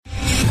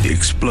The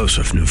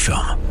explosive new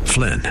film,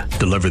 Flynn,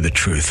 deliver the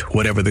truth,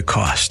 whatever the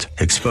cost,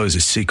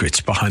 exposes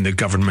secrets behind the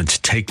government's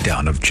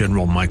takedown of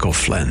General Michael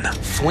Flynn.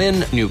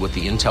 Flynn knew what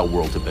the intel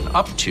world had been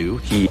up to.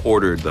 He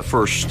ordered the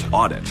first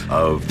audit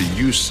of the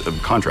use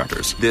of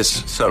contractors.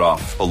 This set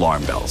off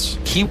alarm bells.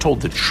 He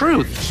told the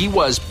truth. He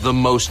was the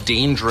most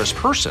dangerous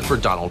person for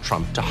Donald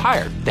Trump to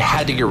hire. They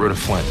had to get rid of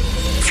Flynn.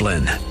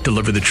 Flynn,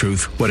 deliver the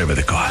truth, whatever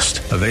the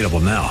cost. Available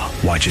now.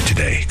 Watch it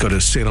today. Go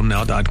to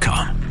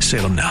salemnow.com.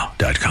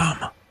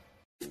 salemnow.com.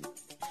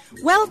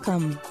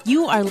 Welcome.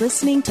 You are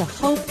listening to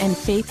Hope and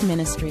Faith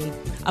Ministry,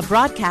 a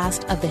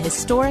broadcast of the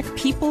historic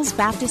People's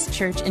Baptist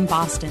Church in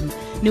Boston,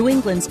 New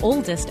England's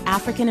oldest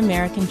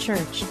African-American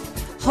church.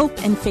 Hope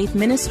and Faith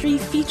Ministry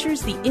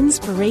features the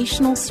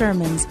inspirational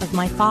sermons of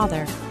my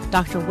father,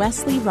 Dr.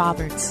 Wesley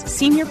Roberts,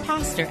 senior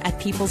pastor at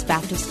People's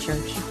Baptist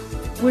Church.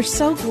 We're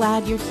so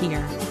glad you're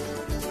here.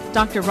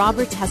 Dr.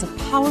 Roberts has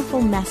a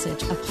powerful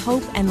message of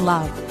hope and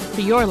love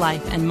for your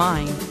life and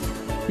mine.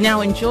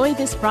 Now enjoy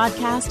this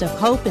broadcast of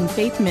Hope and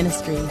Faith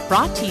Ministry,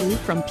 brought to you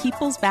from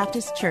People's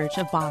Baptist Church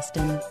of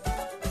Boston.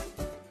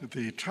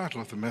 The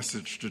title of the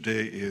message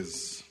today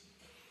is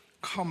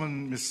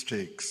Common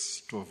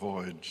Mistakes to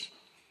Avoid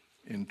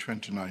in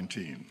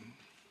 2019.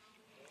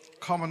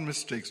 Common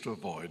Mistakes to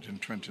Avoid in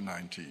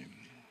 2019.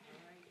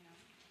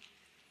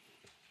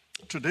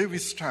 Today we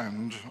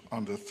stand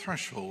on the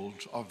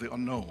threshold of the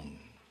unknown.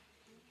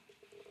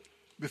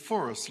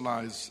 Before us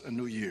lies a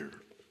new year.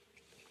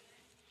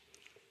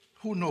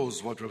 Who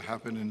knows what will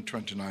happen in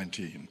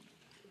 2019?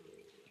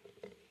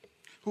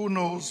 Who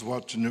knows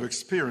what new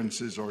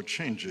experiences or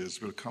changes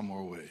will come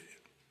our way?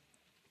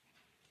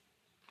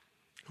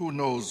 Who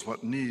knows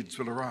what needs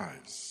will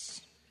arise?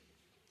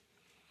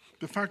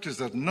 The fact is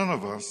that none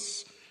of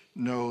us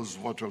knows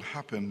what will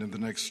happen in the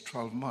next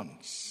 12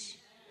 months.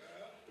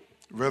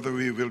 Whether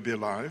we will be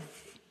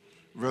alive,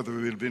 whether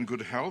we will be in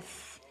good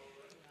health,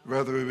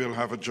 whether we will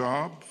have a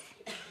job,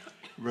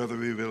 whether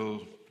we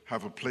will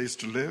have a place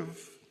to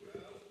live.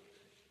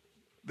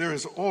 There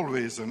is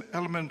always an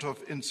element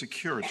of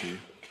insecurity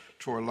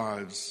to our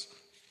lives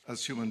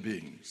as human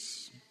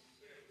beings.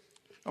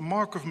 A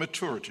mark of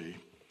maturity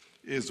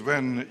is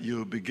when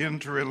you begin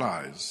to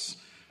realize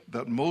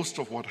that most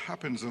of what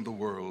happens in the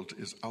world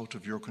is out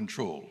of your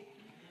control.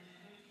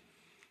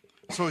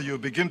 So you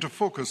begin to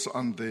focus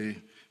on the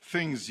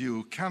things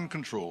you can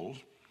control,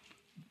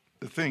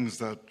 the things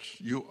that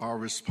you are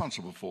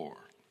responsible for.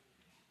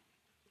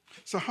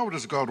 So how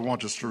does God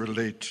want us to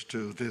relate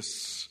to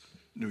this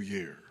new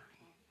year?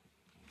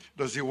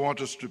 Does he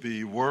want us to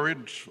be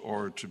worried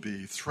or to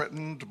be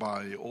threatened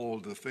by all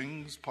the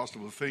things,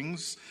 possible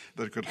things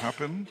that could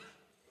happen?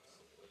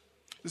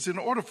 It's in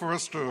order for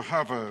us to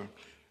have a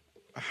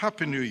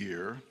happy new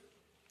year,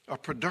 a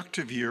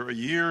productive year, a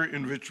year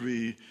in which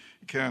we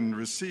can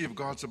receive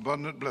God's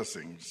abundant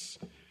blessings,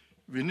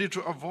 we need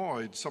to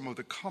avoid some of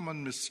the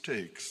common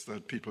mistakes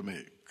that people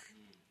make.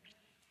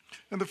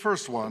 And the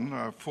first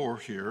one, four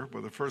here,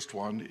 but the first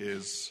one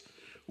is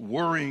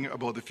worrying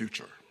about the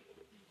future.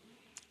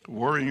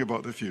 Worrying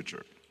about the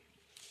future.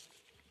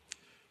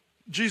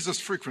 Jesus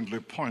frequently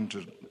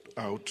pointed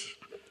out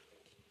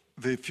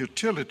the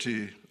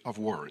futility of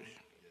worry.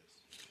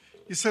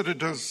 He said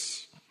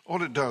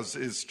all it does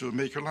is to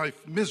make your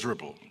life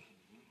miserable.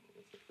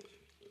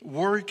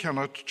 Worry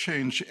cannot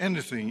change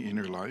anything in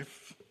your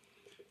life.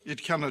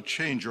 It cannot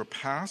change your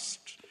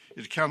past.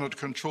 It cannot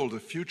control the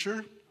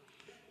future.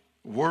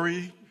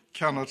 Worry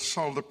cannot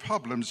solve the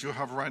problems you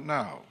have right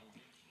now.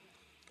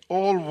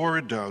 All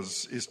worry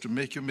does is to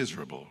make you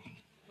miserable.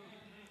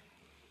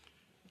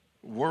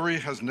 Worry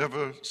has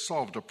never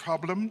solved a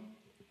problem.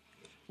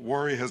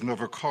 Worry has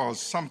never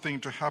caused something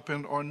to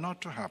happen or not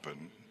to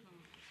happen.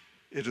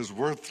 It is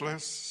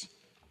worthless,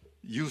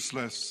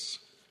 useless,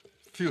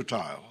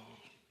 futile.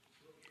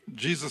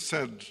 Jesus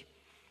said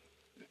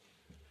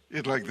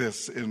it like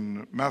this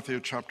in Matthew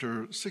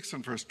chapter 6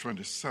 and verse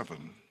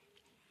 27.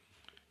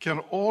 Can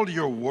all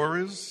your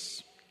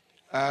worries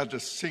add a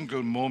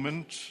single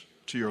moment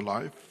to your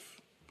life?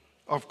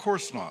 Of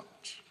course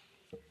not.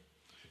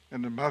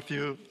 And in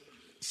Matthew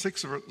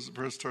 6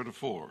 verse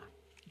 34,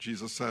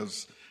 Jesus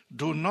says,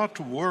 do not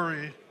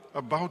worry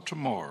about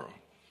tomorrow.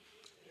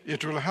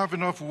 It will have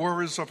enough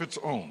worries of its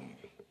own.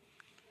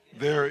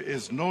 There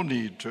is no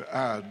need to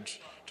add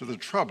to the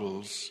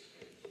troubles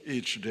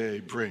each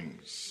day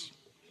brings.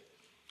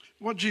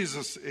 What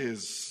Jesus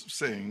is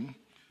saying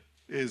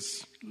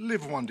is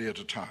live one day at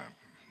a time.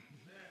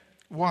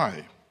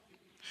 Why?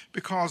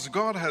 Because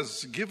God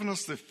has given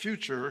us the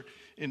future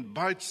in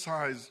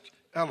bite-sized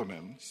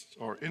elements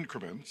or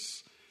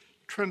increments,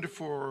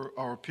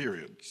 24-hour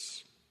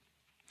periods.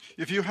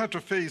 If you had to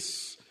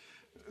face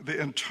the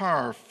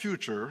entire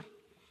future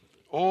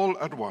all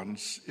at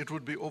once, it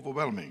would be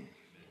overwhelming.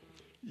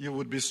 You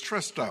would be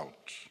stressed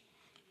out.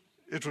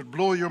 It would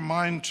blow your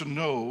mind to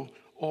know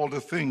all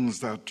the things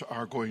that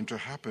are going to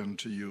happen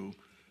to you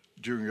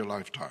during your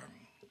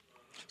lifetime.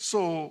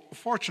 So,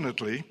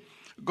 fortunately,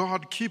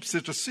 God keeps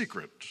it a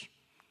secret,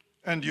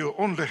 and you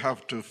only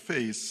have to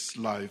face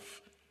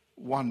life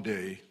one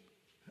day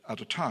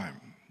at a time.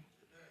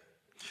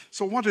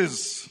 So what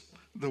is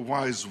the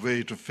wise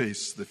way to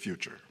face the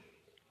future?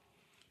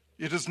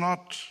 It is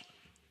not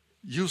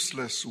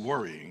useless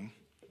worrying.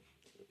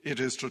 It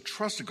is to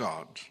trust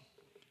God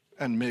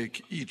and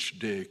make each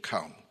day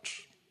count.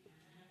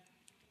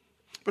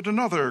 But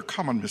another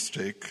common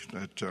mistake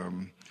that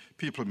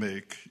people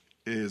make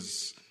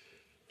is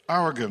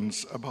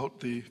arrogance about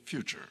the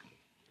future.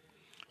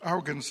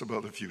 Arrogance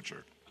about the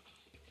future.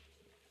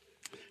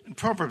 In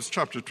Proverbs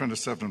chapter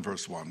 27,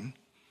 verse 1,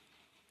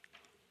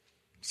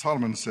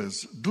 Solomon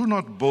says, "Do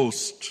not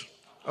boast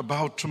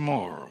about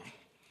tomorrow,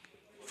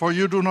 for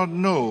you do not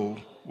know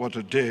what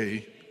a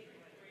day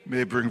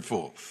may bring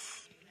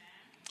forth."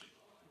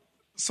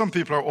 Some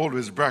people are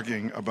always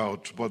bragging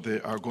about what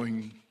they are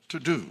going to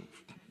do.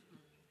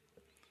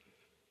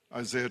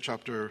 Isaiah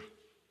chapter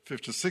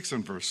 56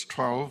 and verse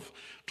 12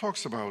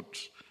 talks about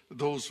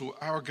those who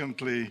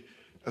arrogantly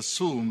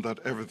assume that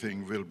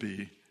everything will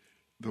be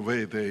the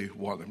way they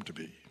want them to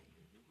be.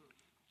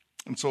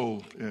 And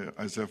so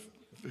Isaiah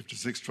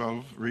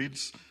 56:12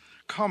 reads,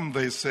 "Come,"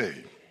 they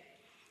say,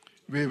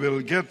 "we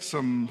will get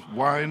some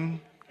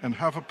wine and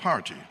have a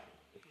party.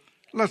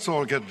 Let's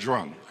all get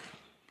drunk.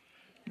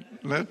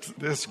 Let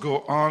this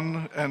go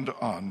on,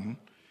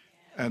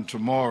 and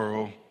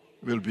tomorrow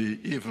will be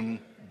even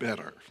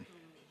better."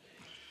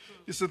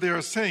 You see, they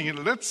are saying,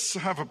 let's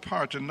have a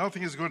party,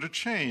 nothing is going to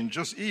change.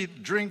 Just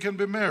eat, drink, and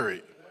be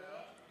merry.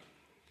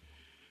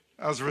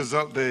 As a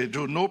result, they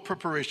do no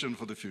preparation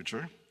for the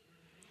future.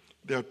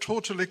 They are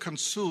totally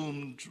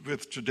consumed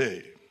with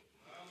today.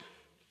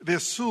 They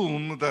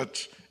assume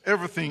that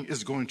everything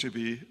is going to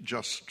be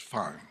just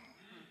fine.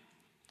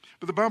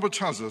 But the Bible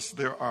tells us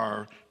there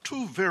are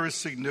two very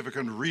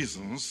significant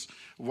reasons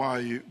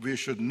why we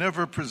should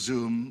never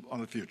presume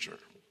on the future.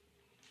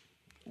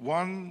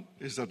 One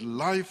is that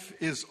life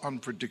is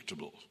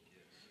unpredictable.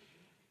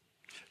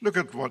 Look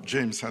at what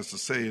James has to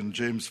say in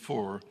James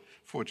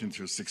 4:14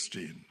 through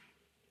 16.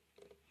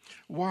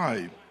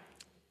 "Why?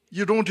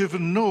 You don't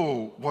even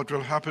know what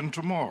will happen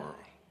tomorrow.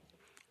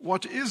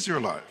 What is your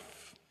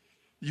life?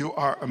 You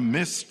are a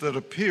mist that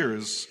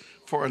appears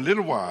for a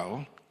little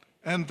while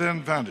and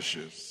then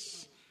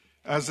vanishes.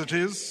 As it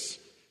is,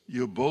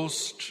 you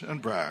boast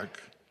and brag.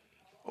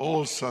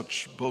 All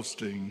such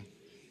boasting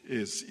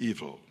is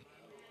evil."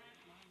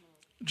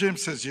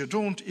 James says you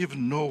don't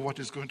even know what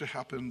is going to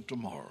happen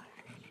tomorrow.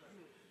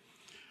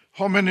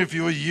 How many of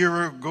you a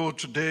year ago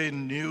today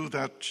knew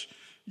that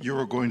you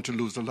were going to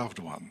lose a loved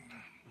one?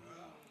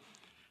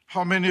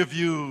 How many of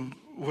you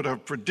would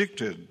have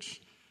predicted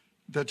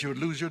that you would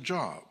lose your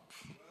job,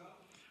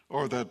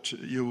 or that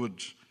you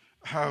would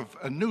have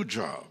a new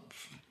job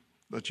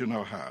that you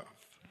now have,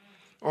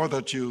 or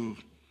that you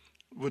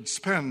would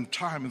spend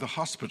time in the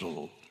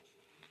hospital?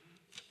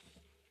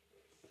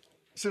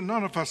 See,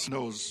 none of us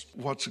knows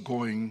what's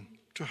going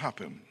to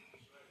happen.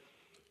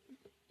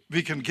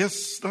 We can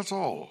guess, that's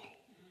all.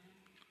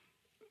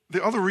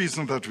 The other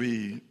reason that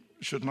we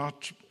should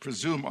not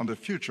presume on the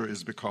future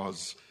is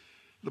because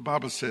the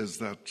Bible says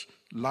that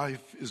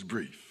life is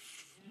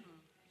brief.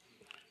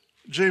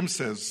 James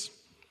says,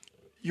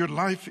 your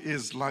life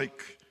is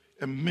like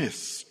a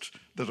mist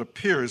that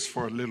appears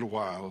for a little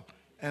while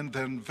and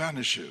then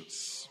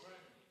vanishes.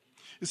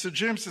 You see,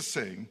 James is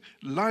saying,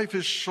 life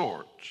is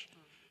short.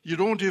 You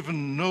don't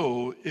even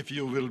know if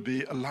you will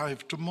be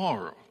alive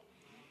tomorrow.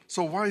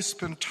 So why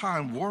spend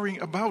time worrying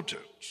about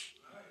it?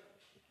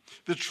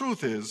 The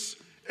truth is,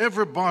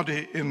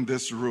 everybody in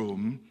this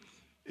room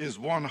is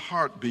one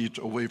heartbeat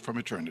away from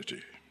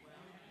eternity.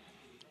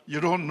 You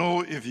don't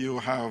know if you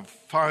have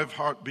 5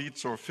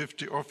 heartbeats or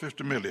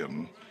 50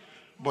 million,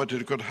 but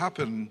it could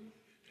happen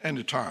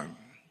anytime.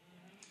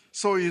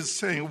 So he's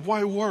saying,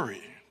 why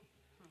worry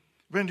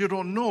when you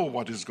don't know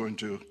what is going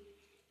to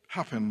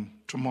happen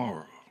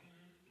tomorrow?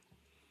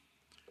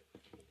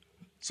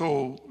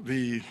 So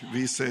we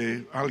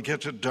say, I'll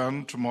get it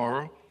done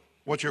tomorrow.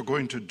 What you're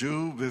going to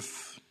do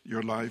with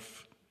your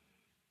life,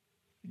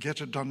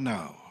 get it done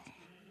now.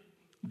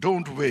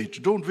 Don't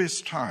wait. Don't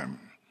waste time.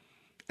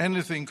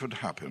 Anything could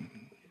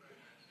happen.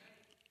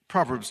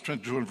 Proverbs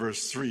 22 and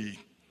verse 3,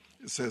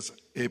 it says,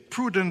 a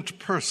prudent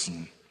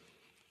person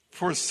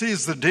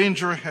foresees the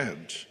danger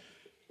ahead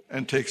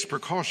and takes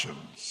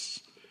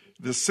precautions.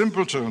 The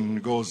simpleton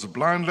goes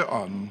blindly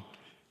on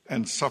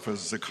and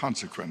suffers the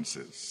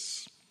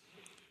consequences.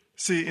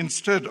 See,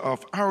 instead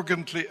of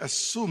arrogantly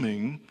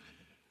assuming,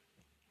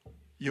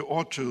 you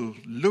ought to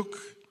look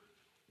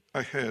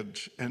ahead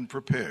and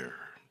prepare.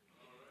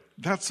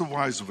 That's a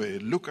wise way.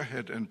 Look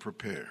ahead and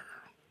prepare.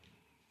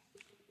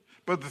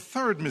 But the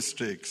third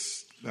mistake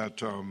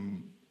that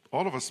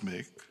all of us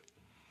make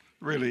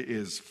really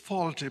is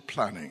faulty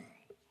planning.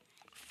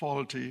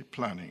 Faulty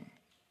planning.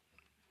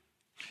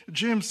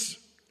 James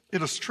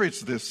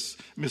illustrates this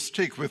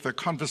mistake with a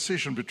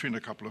conversation between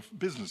a couple of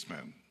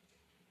businessmen.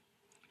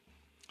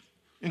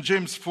 In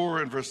James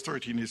 4 and verse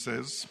 13, he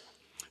says,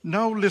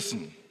 now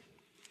listen,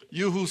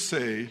 you who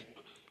say,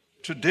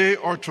 today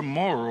or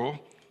tomorrow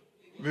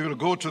we will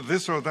go to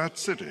this or that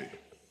city,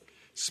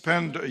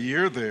 spend a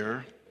year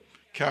there,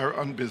 carry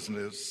on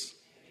business,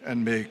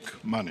 and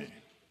make money.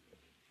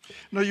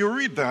 Now you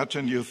read that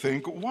and you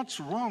think, what's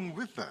wrong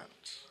with that?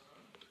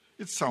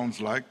 It sounds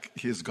like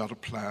he's got a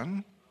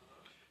plan.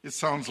 It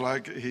sounds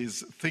like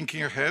he's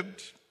thinking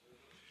ahead.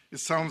 It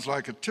sounds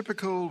like a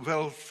typical,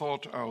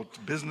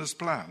 well-thought-out business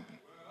plan.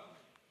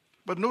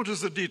 But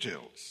notice the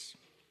details.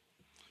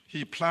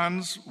 He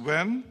plans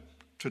when?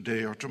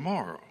 Today or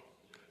tomorrow.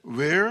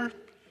 Where?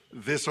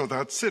 This or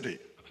that city.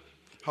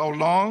 How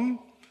long?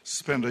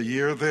 Spend a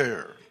year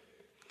there.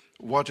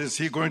 What is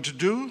he going to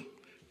do?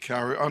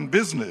 Carry on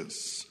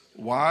business.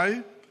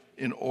 Why?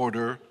 In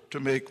order to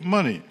make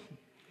money.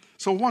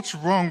 So what's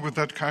wrong with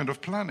that kind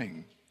of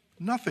planning?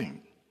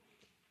 Nothing.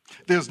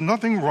 There's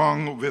nothing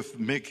wrong with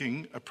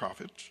making a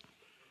profit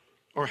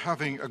or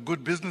having a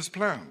good business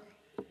plan.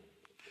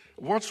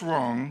 What's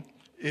wrong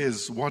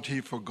is what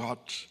he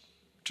forgot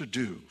to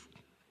do.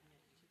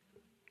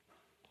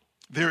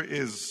 There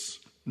is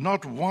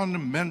not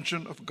one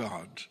mention of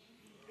God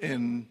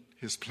in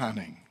his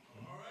planning.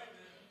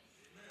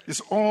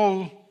 It's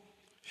all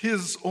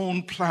his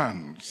own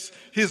plans,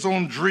 his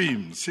own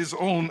dreams, his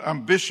own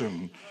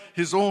ambition,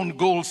 his own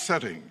goal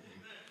setting.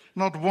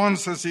 Not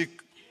once has he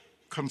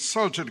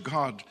consulted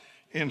God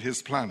in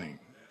his planning.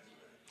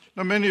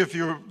 Now, many of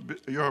you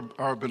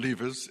are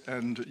believers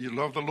and you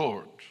love the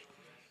Lord.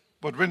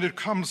 But when it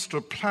comes to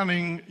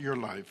planning your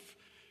life,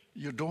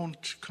 you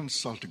don't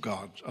consult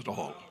God at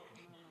all.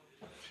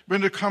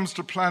 When it comes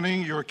to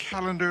planning your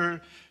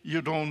calendar,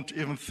 you don't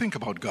even think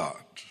about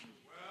God.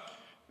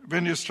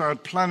 When you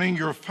start planning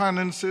your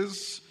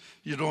finances,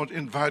 you don't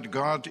invite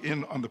God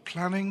in on the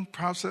planning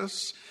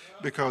process,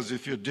 because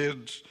if you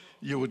did,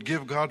 you would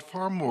give God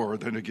far more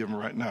than you give him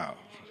right now.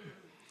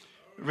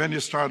 When you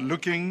start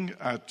looking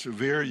at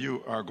where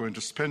you are going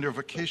to spend your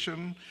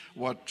vacation,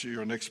 what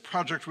your next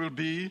project will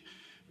be,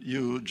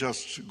 you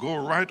just go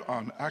right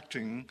on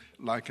acting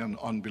like an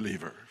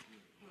unbeliever.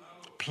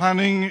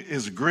 Planning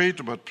is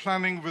great, but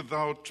planning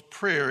without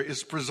prayer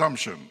is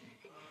presumption.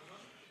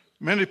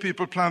 Many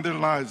people plan their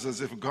lives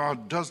as if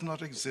God does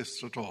not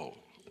exist at all.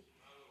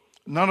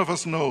 None of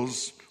us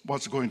knows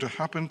what's going to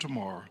happen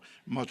tomorrow,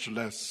 much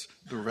less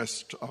the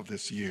rest of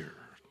this year.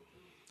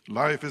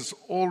 Life is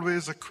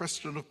always a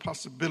question of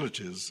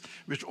possibilities,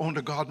 which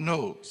only God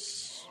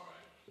knows.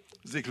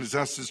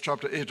 Ecclesiastes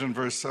chapter 8 and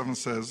verse 7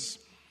 says,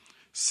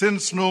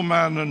 "Since no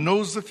man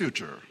knows the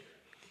future,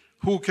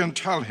 who can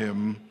tell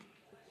him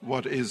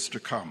what is to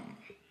come?"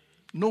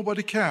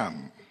 Nobody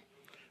can.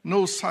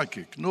 No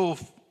psychic, no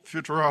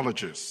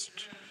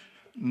futurologist.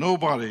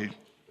 Nobody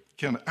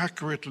can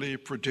accurately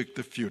predict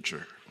the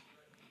future.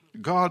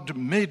 God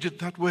made it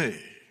that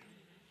way.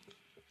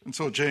 And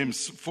so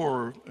James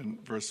 4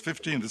 and verse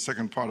 15, the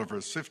second part of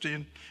verse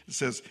 15, it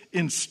says,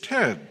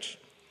 "Instead,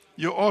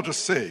 you ought to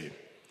say,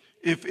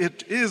 if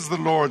it is the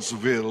Lord's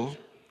will,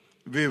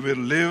 we will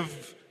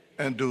live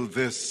and do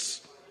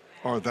this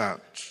or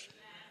that."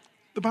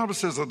 The Bible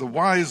says that the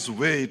wise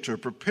way to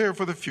prepare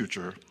for the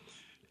future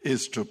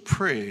is to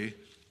pray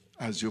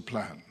as you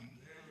plan.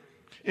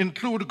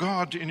 Include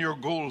God in your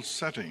goal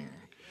setting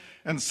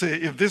and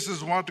say, if this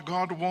is what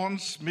God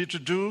wants me to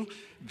do,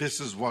 this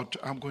is what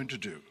I'm going to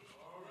do.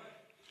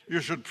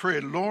 You should pray,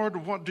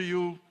 Lord, what do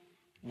you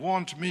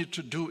want me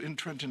to do in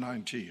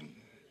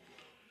 2019?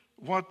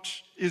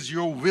 What is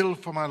your will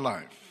for my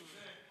life?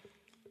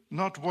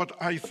 Not what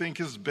I think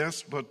is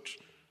best, but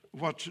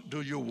what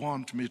do you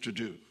want me to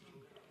do?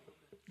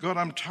 God,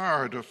 I'm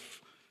tired of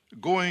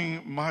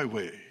going my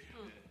way.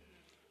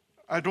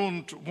 I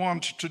don't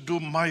want to do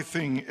my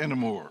thing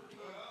anymore.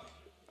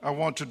 I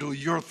want to do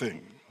your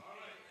thing.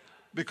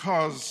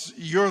 Because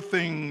your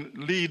thing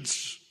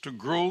leads to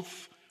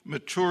growth,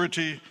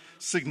 maturity,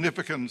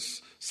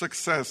 significance,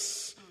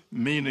 success,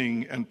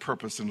 meaning, and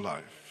purpose in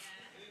life.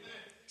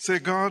 Say,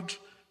 God,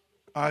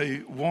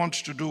 I want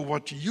to do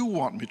what you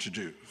want me to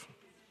do.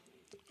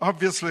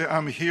 Obviously,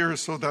 I'm here,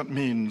 so that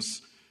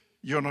means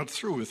you're not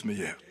through with me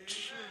yet.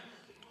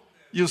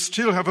 You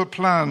still have a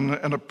plan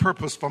and a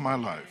purpose for my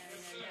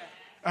life.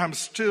 I'm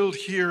still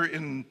here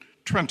in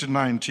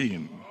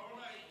 2019.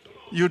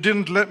 You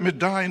didn't let me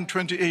die in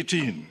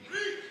 2018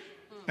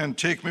 and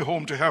take me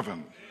home to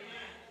heaven.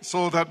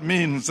 So that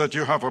means that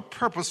you have a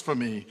purpose for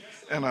me,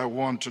 and I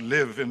want to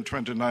live in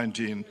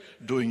 2019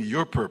 doing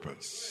your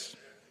purpose.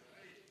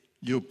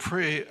 You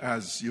pray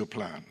as you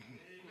plan.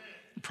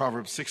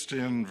 Proverbs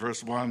 16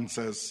 verse 1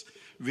 says,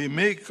 "We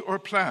make our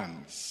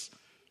plans,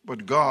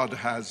 but God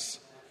has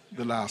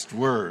the last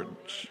word."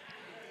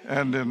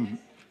 And in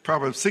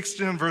Proverbs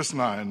 16 verse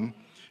 9,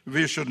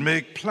 we should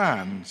make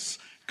plans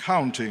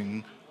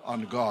counting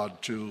on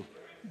God to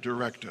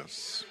direct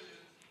us.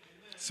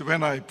 So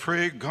when I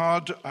pray,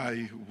 God,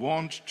 I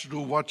want to do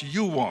what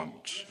you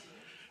want,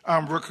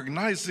 I'm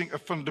recognizing a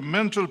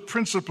fundamental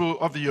principle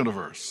of the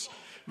universe,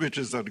 which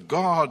is that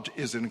God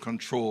is in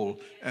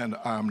control and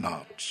I'm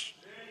not.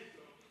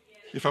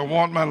 If I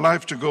want my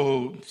life to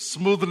go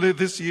smoothly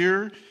this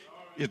year,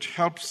 it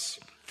helps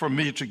for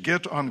me to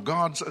get on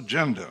God's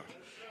agenda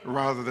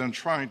rather than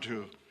trying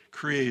to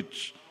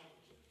create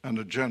an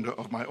agenda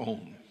of my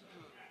own.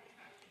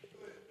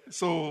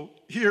 So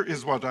here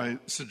is what I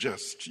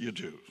suggest you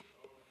do.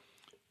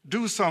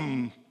 Do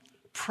some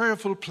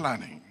prayerful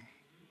planning,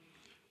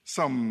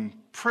 some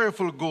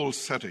prayerful goal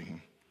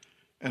setting,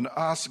 and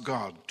ask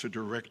God to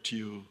direct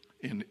you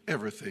in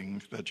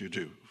everything that you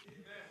do.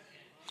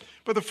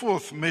 But the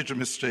fourth major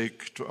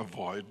mistake to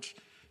avoid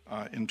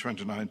in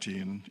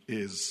 2019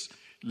 is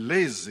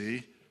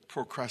lazy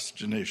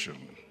procrastination.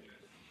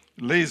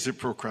 Lazy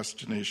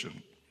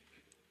procrastination.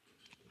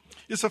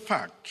 It's a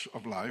fact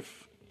of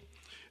life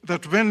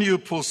that when you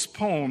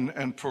postpone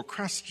and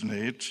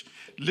procrastinate,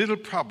 little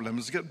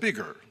problems get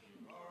bigger.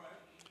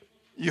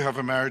 You have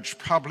a marriage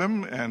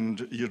problem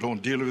and you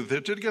don't deal with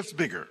it, it gets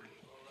bigger.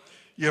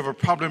 You have a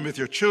problem with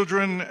your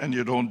children and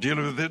you don't deal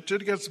with it,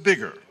 it gets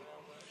bigger.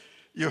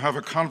 You have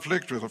a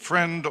conflict with a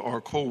friend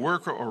or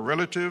co-worker or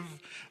relative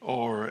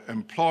or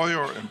employer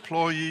or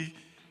employee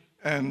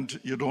and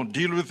you don't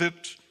deal with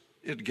it,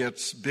 it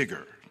gets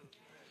bigger.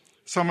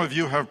 Some of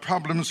you have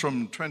problems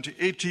from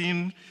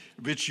 2018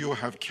 which you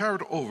have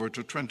carried over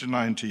to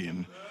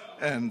 2019,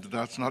 and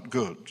that's not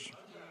good.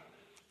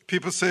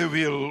 People say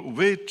we'll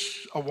wait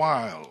a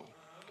while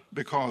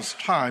because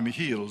time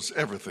heals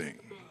everything.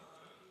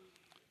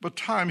 But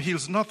time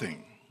heals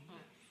nothing.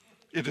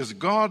 It is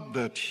God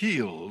that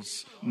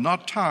heals,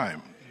 not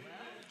time.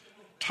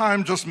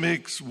 Time just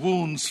makes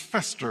wounds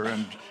fester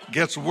and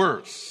gets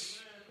worse.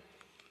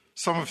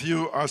 Some of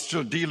you are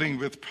still dealing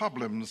with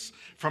problems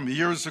from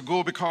years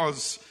ago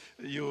because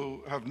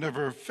you have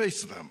never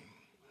faced them.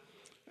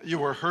 You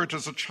were hurt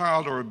as a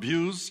child or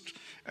abused,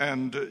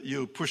 and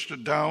you pushed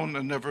it down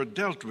and never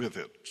dealt with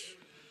it.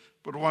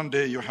 But one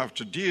day you have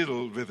to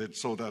deal with it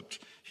so that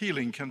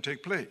healing can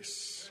take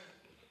place.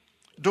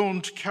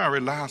 Don't carry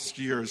last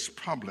year's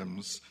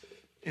problems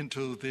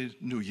into the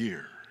new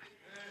year.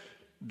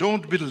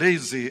 Don't be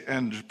lazy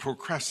and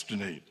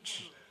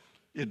procrastinate.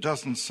 It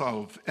doesn't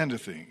solve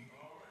anything.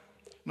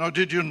 Now,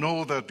 did you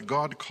know that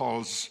God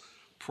calls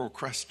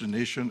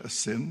procrastination a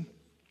sin?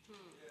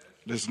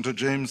 Listen to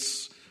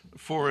James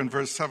 4 and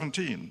verse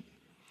 17.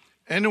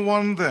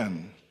 Anyone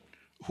then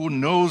who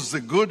knows the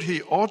good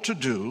he ought to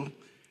do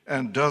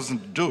and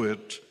doesn't do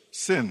it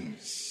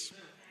sins.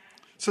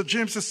 So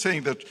James is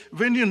saying that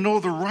when you know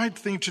the right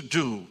thing to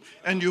do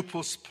and you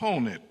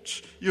postpone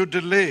it, you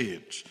delay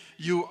it,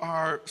 you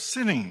are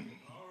sinning.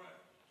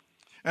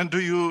 And do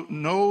you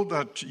know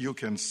that you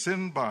can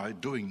sin by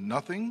doing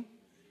nothing?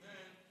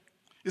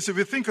 You see,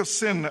 we think of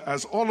sin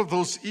as all of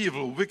those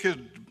evil,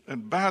 wicked,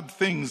 and bad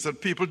things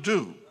that people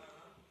do.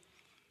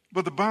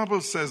 But the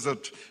Bible says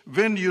that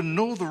when you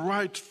know the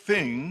right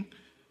thing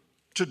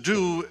to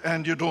do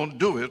and you don't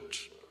do it,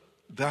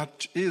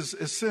 that is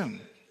a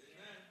sin.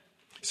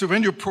 So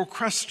when you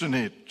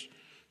procrastinate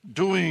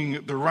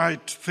doing the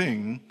right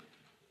thing,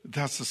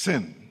 that's a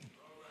sin.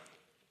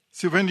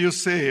 See, when you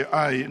say,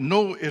 I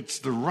know it's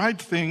the right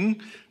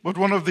thing, but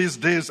one of these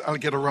days I'll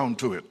get around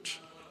to it,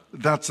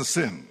 that's a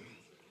sin.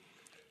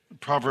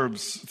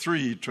 Proverbs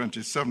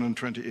 3:27 and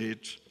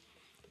 28.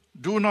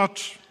 Do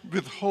not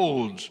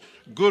withhold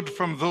good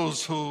from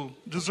those who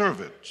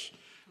deserve it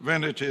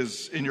when it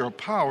is in your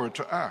power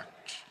to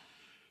act.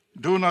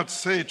 Do not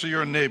say to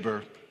your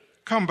neighbor,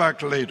 come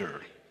back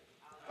later,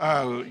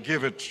 I'll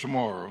give it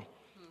tomorrow,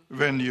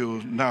 when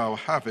you now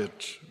have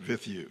it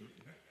with you.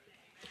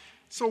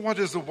 So what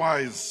is the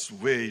wise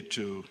way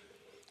to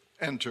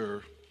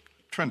enter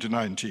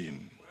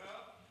 2019?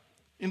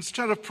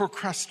 Instead of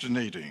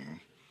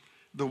procrastinating,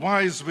 the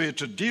wise way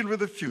to deal with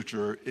the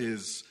future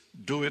is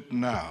do it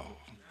now.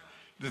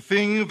 The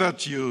thing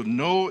that you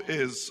know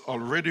is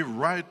already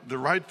right, the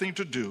right thing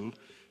to do,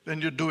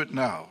 then you do it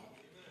now.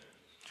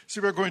 See,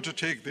 we're going to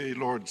take the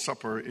Lord's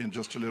Supper in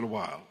just a little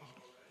while.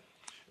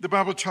 The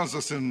Bible tells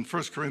us in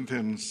 1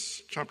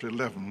 Corinthians chapter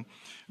 11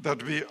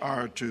 that we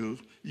are to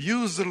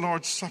use the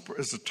Lord's Supper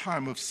as a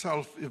time of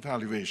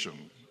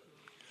self-evaluation.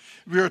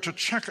 We are to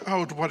check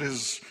out what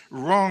is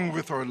wrong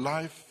with our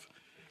life,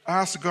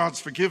 ask God's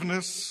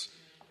forgiveness,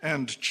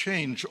 and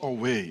change our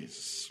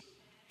ways.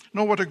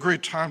 Now, what a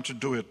great time to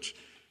do it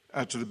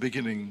at the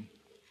beginning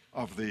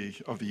of the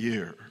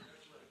year.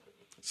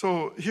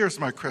 So here's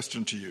my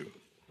question to you.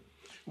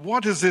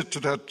 What is it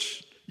that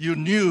you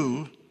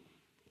knew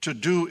to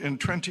do in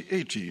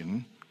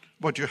 2018,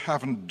 but you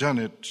haven't done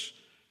it,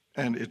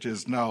 and it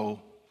is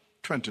now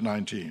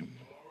 2019?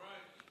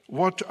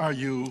 What are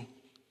you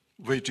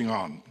waiting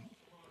on?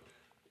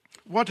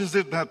 What is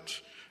it that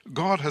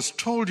God has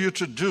told you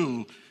to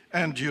do,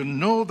 and you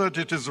know that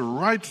it is the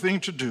right thing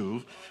to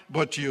do,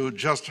 but you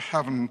just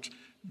haven't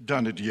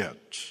done it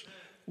yet?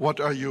 What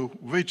are you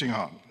waiting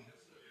on?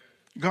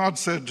 God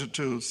said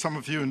to some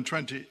of you in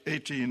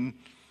 2018,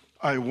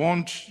 I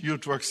want you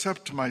to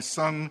accept my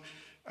Son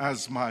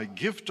as my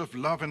gift of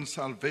love and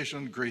salvation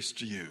and grace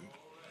to you.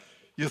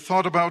 You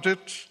thought about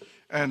it,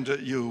 and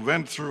you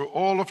went through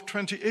all of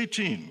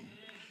 2018,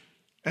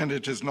 and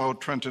it is now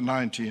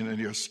 2019, and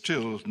you're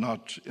still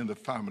not in the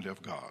family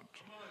of God.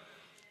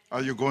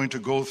 Are you going to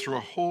go through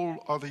a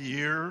whole other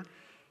year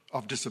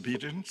of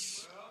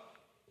disobedience?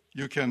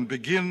 You can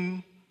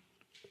begin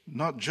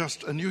not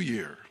just a new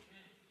year,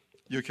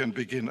 you can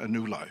begin a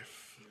new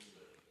life.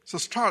 So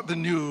start the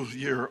new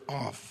year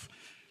off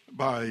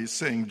by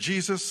saying,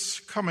 Jesus,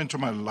 come into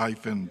my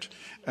life and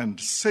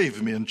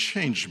save me and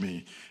change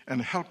me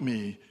and help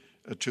me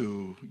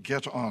to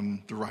get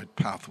on the right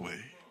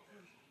pathway.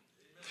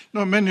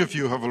 Now, many of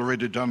you have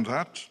already done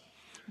that,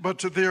 but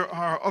there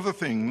are other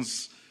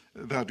things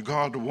that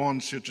God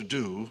wants you to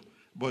do,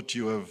 but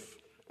you have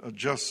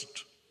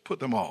just put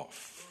them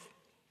off.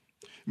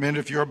 Many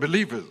of you are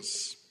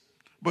believers,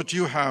 but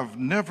you have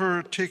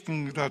never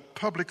taken that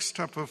public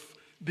step of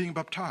being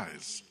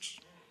baptized.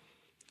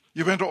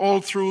 You went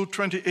all through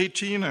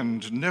 2018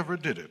 and never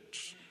did it.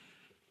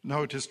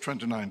 Now it is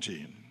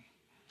 2019.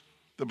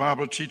 The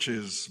Bible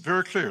teaches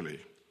very clearly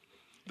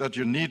that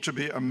you need to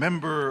be a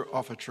member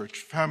of a church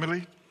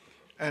family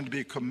and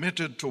be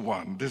committed to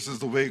one. This is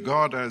the way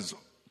God has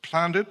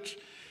planned it.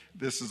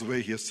 This is the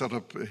way He has set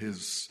up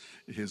His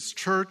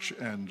church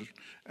and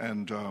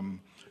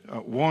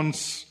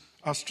wants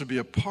us to be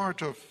a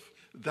part of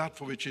that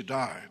for which He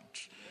died,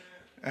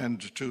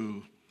 and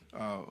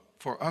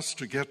for us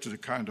to get to the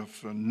kind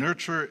of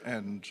nurture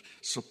and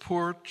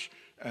support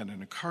and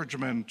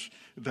encouragement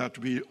that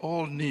we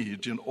all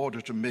need in order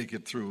to make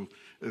it through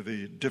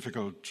the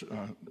difficult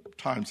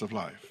times of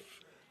life.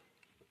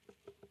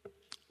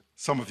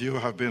 Some of you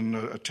have been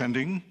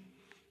attending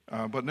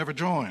but never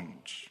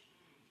joined.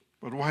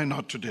 But why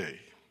not today?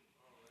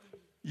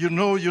 You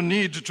know you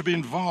need to be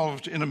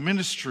involved in a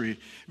ministry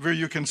where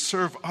you can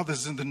serve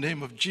others in the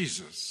name of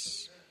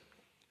Jesus.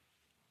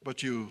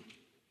 But you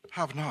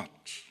have not.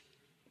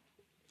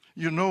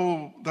 You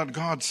know that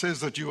God says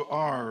that you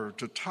are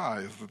to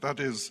tithe, that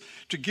is,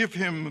 to give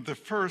Him the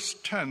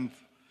first 10%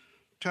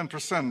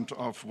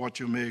 of what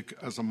you make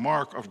as a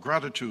mark of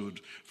gratitude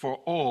for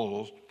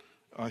all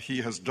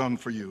He has done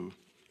for you,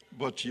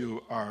 but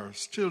you are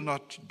still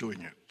not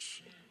doing it.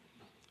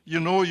 You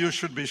know you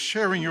should be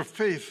sharing your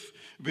faith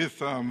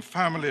with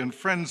family and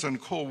friends and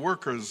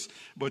co-workers,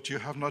 but you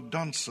have not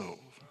done so.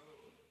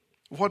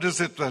 What is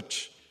it that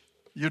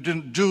you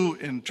didn't do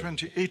in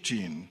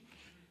 2018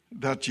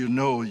 that you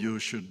know you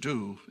should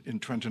do in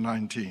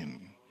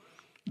 2019?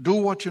 Do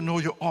what you know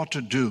you ought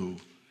to do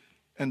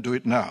and do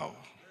it now.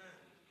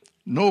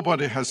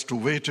 Nobody has to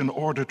wait in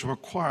order to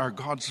acquire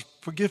God's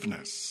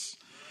forgiveness.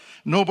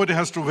 Nobody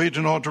has to wait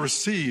in order to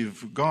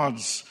receive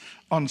God's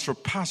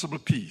unsurpassable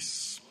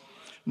peace.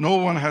 No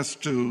one has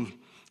to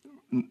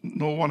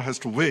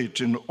wait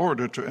in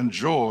order to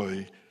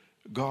enjoy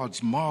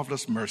God's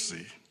marvelous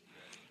mercy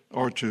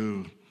or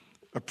to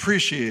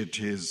appreciate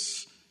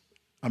His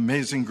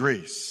amazing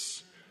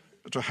grace,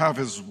 to have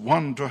His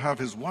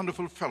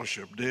wonderful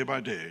fellowship day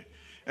by day,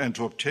 and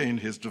to obtain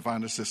His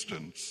divine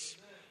assistance.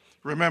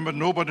 Remember,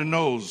 nobody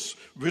knows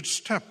which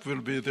step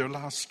will be their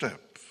last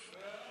step.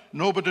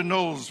 Nobody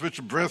knows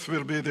which breath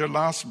will be their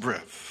last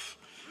breath.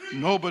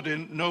 Nobody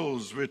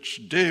knows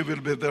which day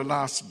will be their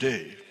last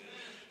day.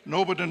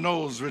 Nobody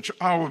knows which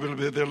hour will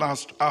be their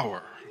last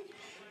hour.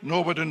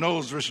 Nobody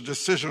knows which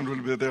decision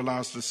will be their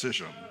last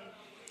decision.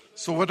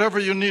 So whatever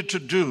you need to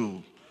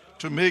do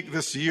to make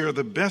this year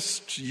the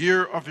best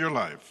year of your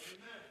life,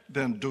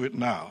 then do it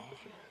now.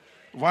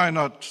 Why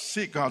not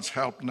seek God's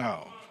help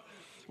now?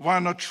 Why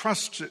not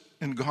trust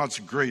in God's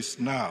grace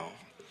now?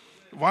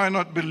 Why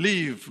not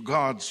believe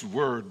God's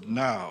word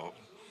now?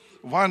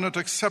 Why not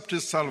accept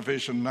His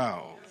salvation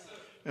now?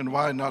 And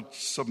why not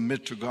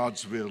submit to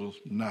God's will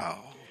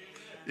now?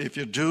 If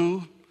you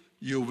do,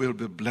 you will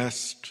be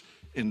blessed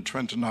in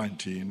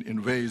 2019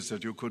 in ways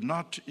that you could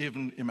not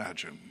even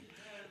imagine.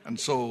 And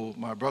so,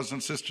 my brothers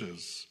and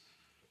sisters,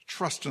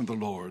 trust in the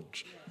Lord.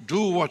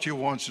 Do what He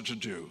wants you to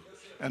do.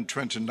 And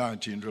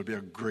 2019 will be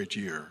a great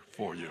year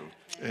for you.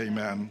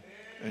 Amen.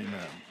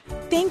 Amen.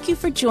 Thank you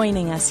for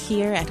joining us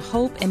here at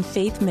Hope and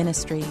Faith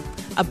Ministry,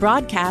 a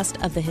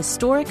broadcast of the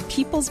historic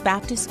People's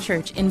Baptist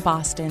Church in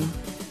Boston.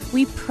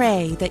 We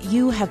pray that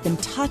you have been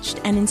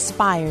touched and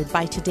inspired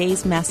by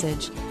today's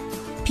message.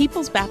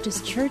 People's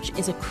Baptist Church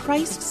is a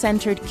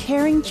Christ-centered,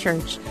 caring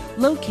church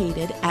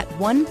located at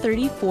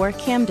 134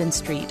 Camden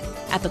Street,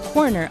 at the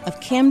corner of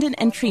Camden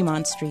and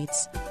Tremont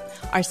Streets.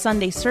 Our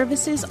Sunday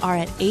services are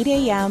at 8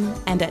 a.m.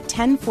 and at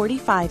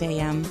 10:45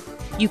 a.m.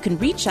 You can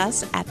reach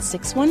us at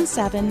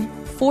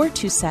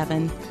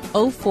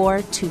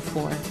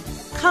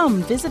 617-427-0424.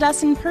 Come visit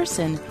us in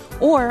person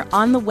or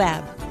on the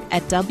web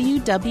at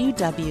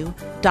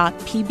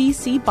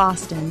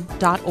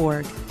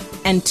www.pbcboston.org.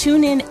 And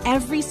tune in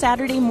every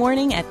Saturday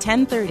morning at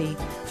 10:30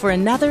 for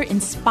another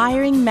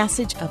inspiring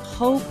message of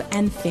hope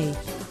and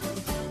faith.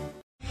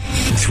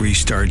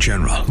 3-star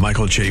General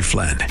Michael J.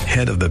 Flynn,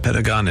 head of the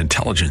Pentagon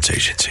Intelligence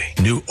Agency,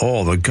 knew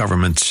all the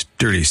government's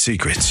dirty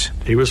secrets.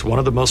 He was one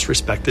of the most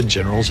respected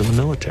generals in the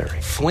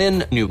military.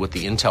 Flynn knew what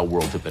the intel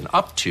world had been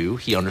up to.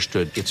 He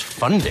understood its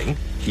funding.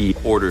 He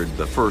ordered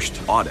the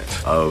first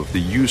audit of the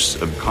use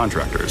of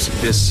contractors.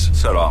 This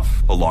set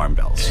off alarm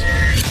bells.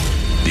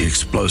 The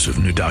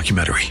explosive new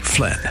documentary,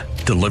 Flynn,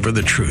 Deliver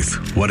the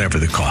Truth, Whatever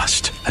the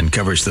Cost,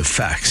 uncovers the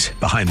facts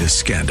behind this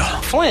scandal.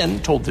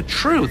 Flynn told the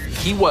truth.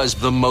 He was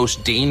the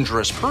most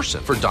dangerous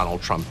person for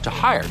Donald Trump to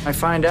hire. I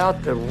find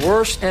out the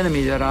worst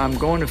enemy that I'm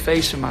going to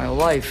face in my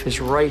life is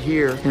right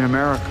here in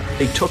America.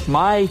 They took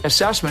my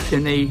assessment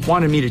and they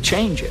wanted me to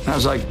change it. And I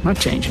was like, I'm not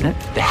changing it.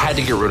 They had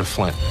to get rid of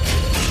Flynn.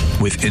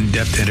 With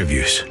in-depth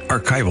interviews,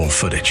 archival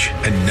footage,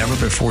 and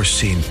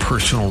never-before-seen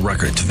personal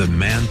records of the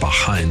man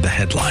behind the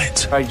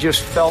headlines. I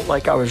just felt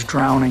like I was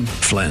drowning.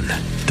 Flynn,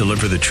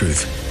 Deliver the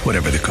Truth,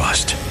 Whatever the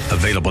Cost.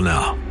 Available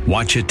now.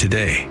 Watch it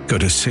today. Go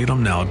to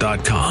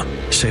salemnow.com.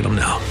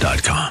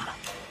 salemnow.com.